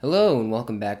Hello, and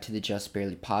welcome back to the Just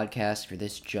Barely podcast, for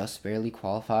this just barely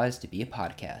qualifies to be a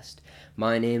podcast.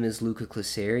 My name is Luca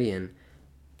Cliseri, and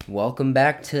welcome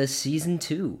back to season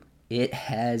 2. It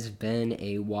has been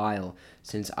a while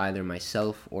since either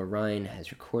myself or Ryan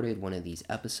has recorded one of these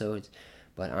episodes,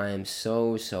 but I am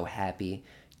so happy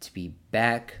to be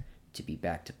back, to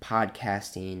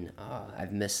podcasting.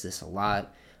 I've missed this a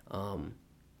lot.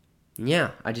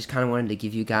 I just kind of wanted to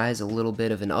give you guys a little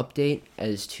bit of an update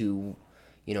as to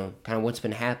kind of what's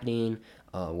been happening,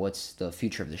 what's the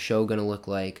future of the show going to look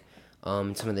like,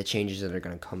 some of the changes that are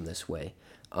going to come this way.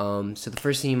 So the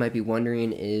first thing you might be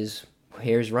wondering is,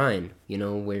 where's Ryan?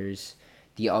 Where's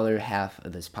the other half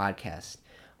of this podcast?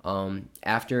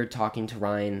 After talking to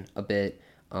Ryan a bit,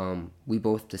 we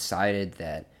both decided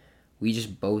that we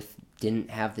just both didn't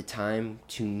have the time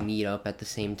to meet up at the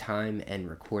same time and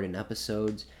record an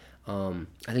episode. I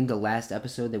think the last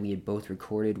episode that we had both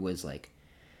recorded was like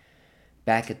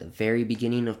back at the very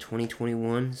beginning of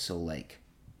 2021, so like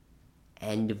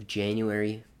end of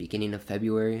January, beginning of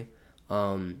February.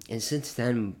 And since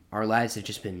then, our lives have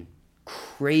just been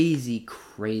crazy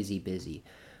busy.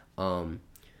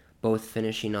 Both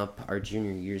finishing up our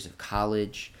junior years of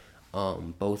college,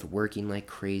 both working like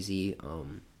crazy.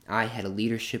 I had a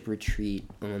leadership retreat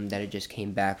that I just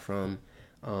came back from.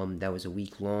 That was a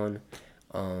week long.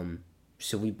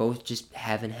 So we both just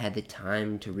haven't had the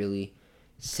time to really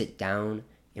sit down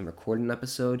and record an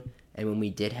episode. And when we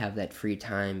did have that free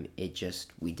time,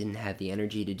 we didn't have the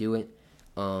energy to do it.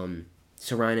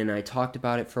 So Ryan and I talked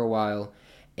about it for a while,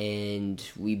 and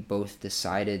we both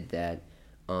decided that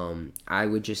I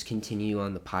would just continue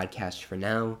on the podcast for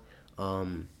now.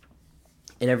 And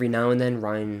every now and then,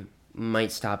 Ryan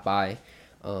might stop by.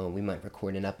 We might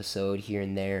record an episode here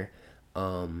and there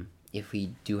if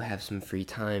we do have some free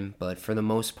time. But for the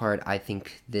most part, I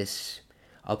think this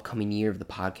upcoming year of the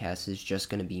podcast is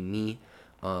just going to be me.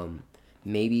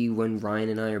 Maybe when Ryan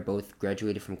and I are both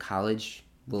graduated from college,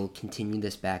 we'll continue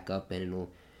this back up, and it'll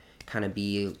kind of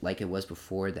be like it was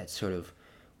before, that sort of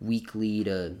weekly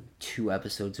to 2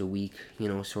 episodes a week,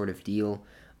 sort of deal.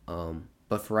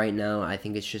 But for right now, I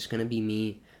think it's just going to be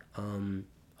me.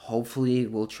 Hopefully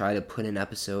we'll try to put an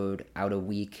episode out a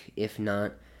week. If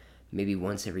not, maybe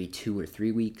once every 2 or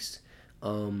 3 weeks.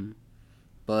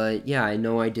 But yeah, I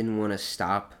know I didn't want to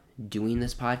stop doing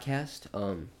this podcast.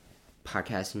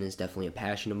 Podcasting is definitely a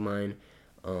passion of mine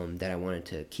that I wanted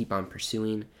to keep on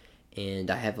pursuing. And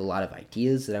I have a lot of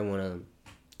ideas that I want to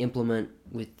implement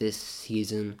with this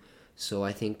season. So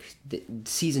I think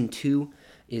season 2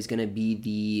 is going to be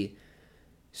the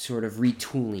sort of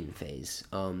retooling phase.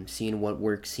 Seeing what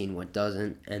works, seeing what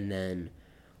doesn't. And then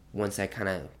once I kind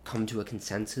of come to a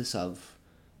consensus of,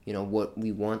 what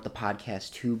we want the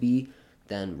podcast to be,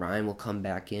 then Ryan will come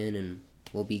back in and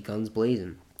we'll be guns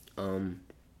blazing.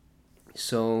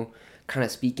 So kind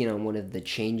of speaking on one of the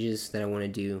changes that I want to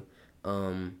do,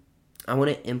 I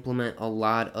want to implement a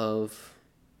lot of,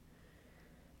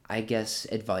 I guess,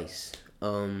 advice.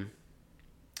 I've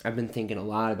been thinking a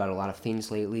lot about a lot of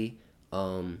things lately,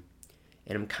 and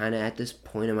I'm kind of at this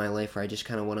point in my life where I just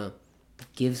kind of want to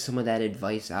give some of that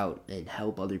advice out and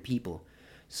help other people.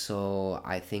 So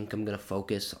I think I'm going to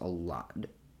focus a lot,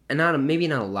 and maybe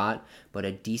not a lot, but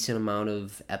a decent amount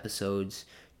of episodes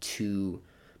to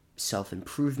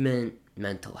self-improvement,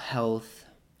 mental health,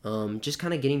 just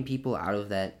kind of getting people out of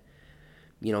that,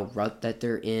 rut that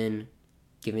they're in,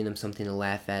 giving them something to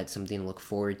laugh at, something to look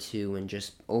forward to, and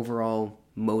just overall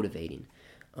motivating.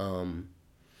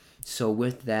 So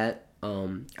with that,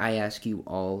 I ask you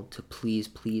all to please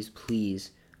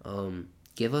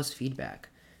give us feedback.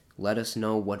 Let us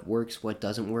know what works, what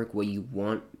doesn't work, what you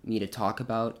want me to talk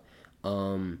about.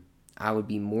 I would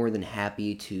be more than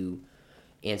happy to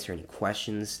answer any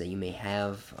questions that you may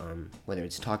have, whether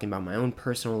it's talking about my own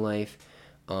personal life,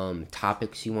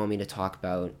 topics you want me to talk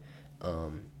about.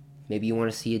 Maybe you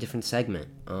want to see a different segment,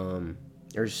 or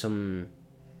something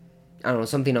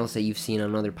else that you've seen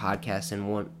on other podcasts and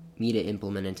want me to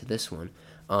implement into this one.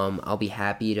 I'll be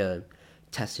happy to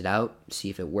test it out,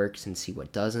 see if it works, and see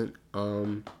what doesn't.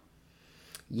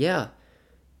 Yeah,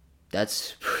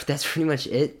 that's pretty much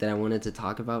it that I wanted to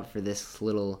talk about for this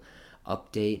little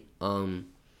update.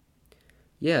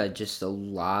 Yeah, just a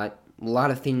lot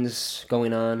of things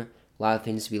going on, a lot of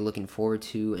things to be looking forward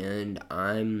to, and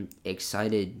I'm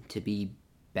excited to be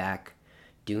back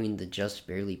doing the Just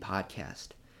Barely podcast.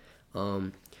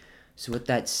 So with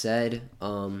that said,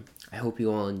 I hope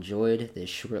you all enjoyed this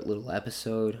short little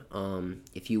episode.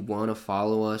 If you want to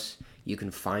follow us, you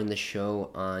can find the show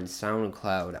on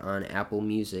SoundCloud, on Apple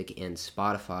Music, and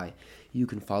Spotify. You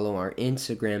can follow our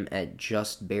Instagram at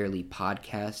Just Barely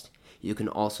Podcast. You can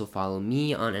also follow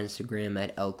me on Instagram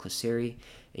at El Claseri,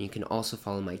 and you can also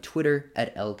follow my Twitter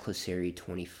at El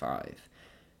Claseri25.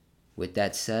 With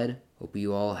that said, hope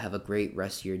you all have a great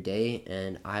rest of your day,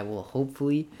 and I will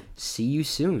hopefully see you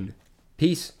soon.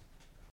 Peace.